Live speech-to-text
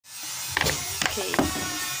Okay,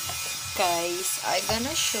 guys, I'm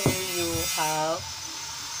gonna show you how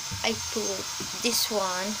I put this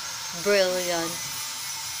one brilliant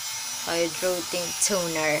hydrating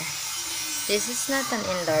toner. This is not an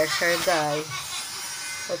endorser, guys.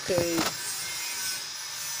 Okay,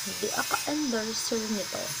 hindi ako endorser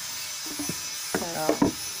nito, pero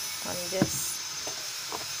I'm just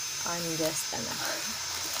ano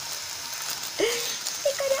hindi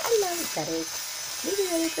ko na alam, tarik, hindi ko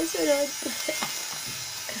na ito sunod.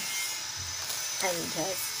 I'm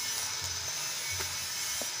just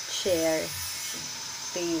share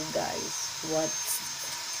to you guys what's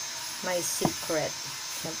my secret.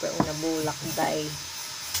 Siyempre, una bulak dahil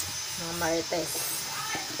mga marites.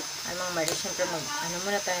 Ay, mga marites, siyempre ano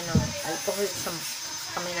muna tayo ng alcohol sa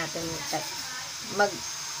kamay natin.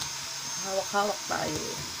 Hawak-hawak tayo.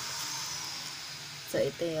 So,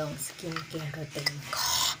 ito yung skincare routine ko.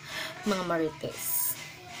 Mga marites.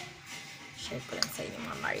 Share ko lang sa inyo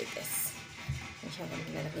mga marites. Siyempre,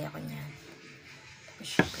 maglalagay ako niyan.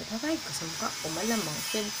 Siyempre, nabay ko sa mukha ko. Malamang,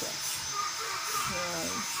 siyempre.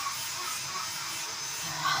 Yan.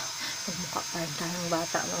 Magmukha pa rin tayong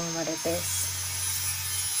bata, mga marites.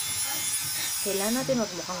 Kailangan natin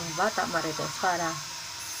magmukhang bata, marites, para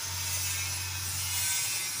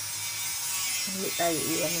hindi tayo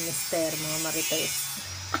iwan ni Mister, mga marites.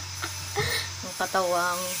 Ang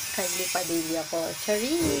katawang kaglipadilya ko.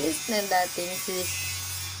 Charis! Na dating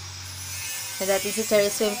si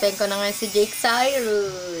Charis Wimpeng ko na ngayon si Jake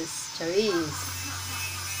Cyrus. Charis.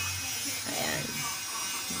 Ayan.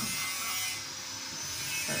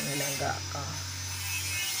 Ang nalaga ka.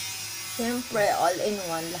 Siyempre, all in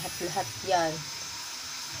one. Lahat-lahat yan.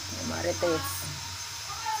 Mga marites.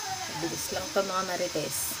 Bilis lang to mga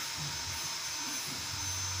marites.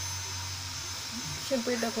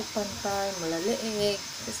 Siyempre, dapat pantay, malaliig.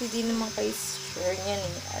 Kasi di naman kayo sure niyan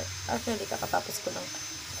eh. Actually, kakatapos ko ng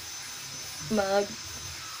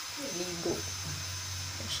magligo.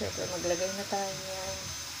 Siyempre, maglagay na tayo yan.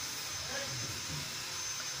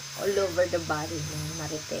 All over the body ng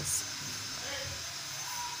marites.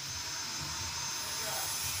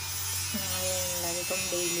 Ngayon, lagi kong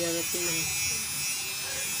daily routine.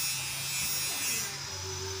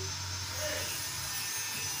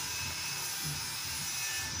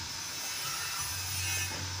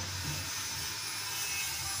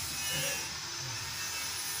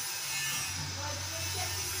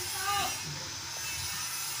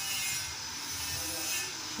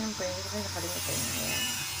 Siyempre, hindi ko nakalimutan na yan.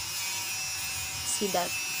 See that,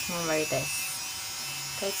 mga marites.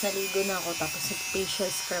 Kahit naligo na ako, tapos nag-facial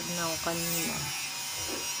scrub na ako kanina.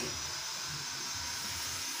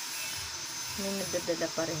 May nagdadala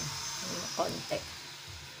pa rin. May konti.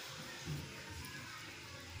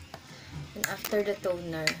 And after the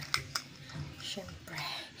toner, siyempre,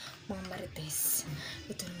 mga marites.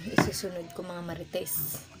 Ito naman isusunod ko, mga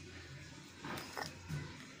marites.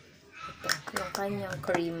 Yung kanyang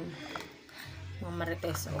cream, mga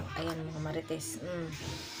marites. Oh, ayan mga marites.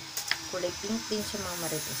 Kulay pink din siya, mga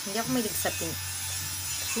marites. Hindi ako mahilig sa pink.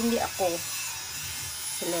 Kasi hindi ako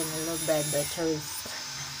Selena Lobedo choice.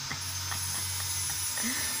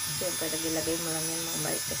 Siyempre, nagilagay mo lang yan, mga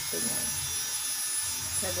marites din yan.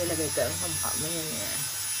 Nagilagay ko ang hampa mo yan yan.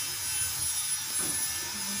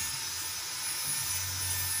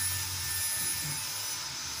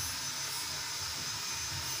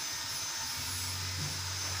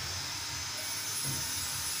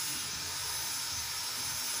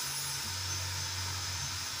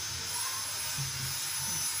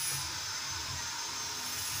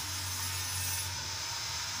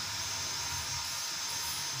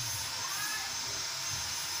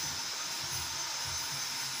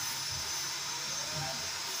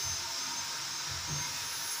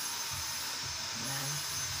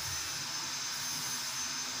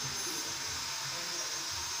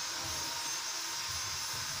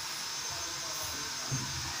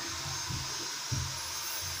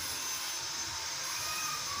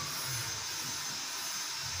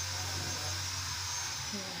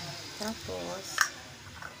 Tapos,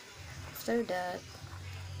 after that,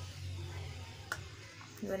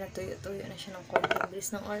 diba natuyo-tuyo na siya ng konti. Bilis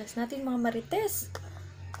ng oras natin, mga marites.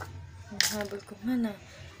 Habol ko nga na,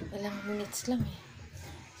 ilang minutes lang eh.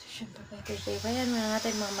 So, syempre, bayan mo na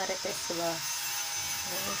natin, mga marites, diba?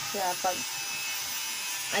 Ano siya, pag,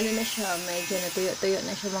 ano na siya, medyo natuyo-tuyo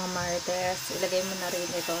na siya, mga marites. Ilagay mo na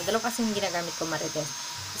rin ito. Dalawa kasi yung ginagamit ko, marites.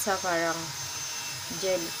 Isa parang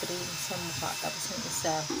gel cream sa mukha. Tapos yung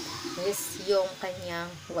isa is yung kanyang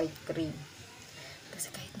white cream. Kasi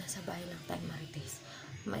kahit nasa bahay lang tayo, marites,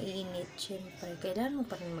 mainit, syempre. Kailangan mo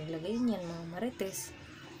pa rin maglagay niyan, mga marites.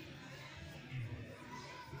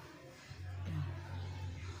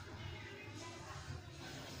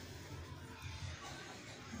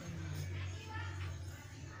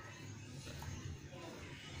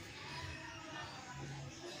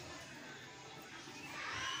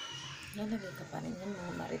 Lalagay ka pa rin yung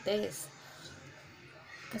mga marites.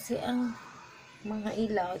 Kasi ang mga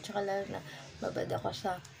ilaw, tsaka lalo na babad ako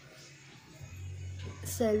sa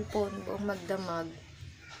cellphone buong magdamag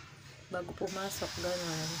bago pumasok,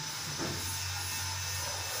 gano'n.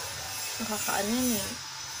 Nakakaano yan eh.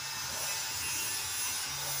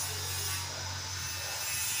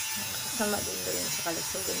 Nakakasama din doon sa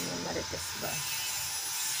kalusugan ng marites ba.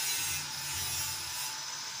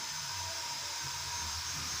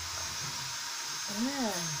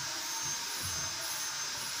 Ayan.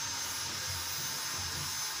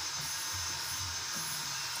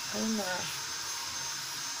 Ayun na.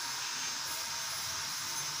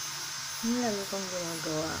 Yung lagi kong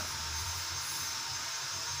ginagawa.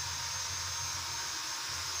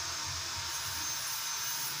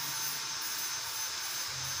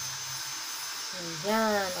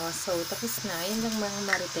 Ayan. O, so, tapos na. Yun lang mga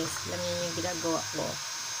marites. Lang yun yung ginagawa ko.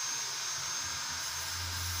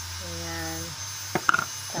 Ayan.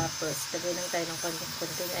 Tapos, lagay lang tayo ng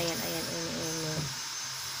konting-konting. Ayan, ayan, ayan.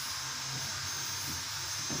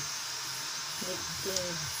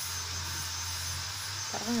 Lifting.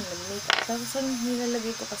 Parang nag-makeup. Tapos, ang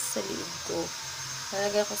nilalagay ko kasi sa liig ko.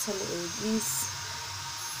 Nalagay ko sa liig is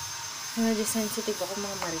medyo sensitive ako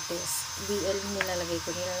mga marites. BL nilalagay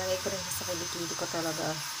ko. Nilalagay ko rin sa kilikili ko talaga.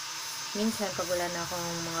 Minsan, pag wala na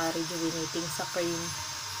akong mga rejuvenating sa cream,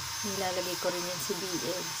 nilalagay ko rin yan si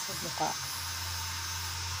BL sa muka.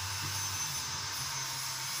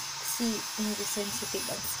 Kasi, medyo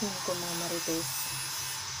sensitive ang skin ko mga marites.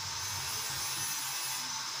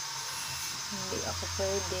 Hindi ako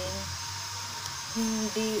pwedeng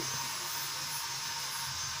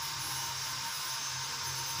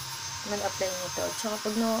mag-apply nito. Tsaka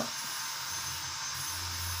pag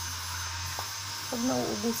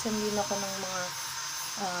nauubusan din ako ng mga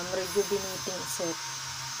rejuvenating set,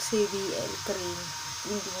 CBL cream,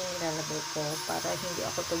 hindi niya nilalagay ko para hindi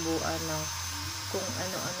ako tubuan ng kung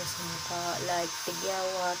ano-ano sa mukha, like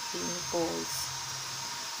tigyawat, pimples.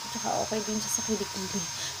 Tsaka okay din siya sa kilikili.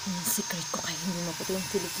 Yung secret ko kaya hindi maputi yung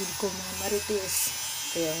kilikili ko mga marites.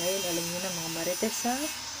 Kaya ngayon alam niyo na mga marites ha.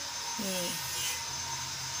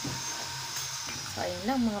 So ayun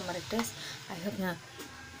lang mga marites. I hope na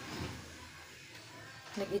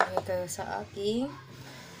nag-enjoy kayo sa aking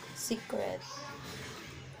secret.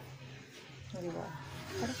 Di ba?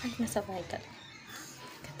 Pero kahit nasa bahay ka lang.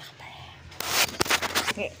 Ganda ka pa rin.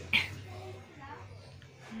 Okay.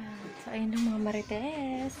 So, ayun lang mga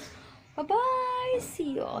marites. Bye-bye!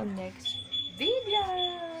 See you on next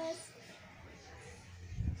video!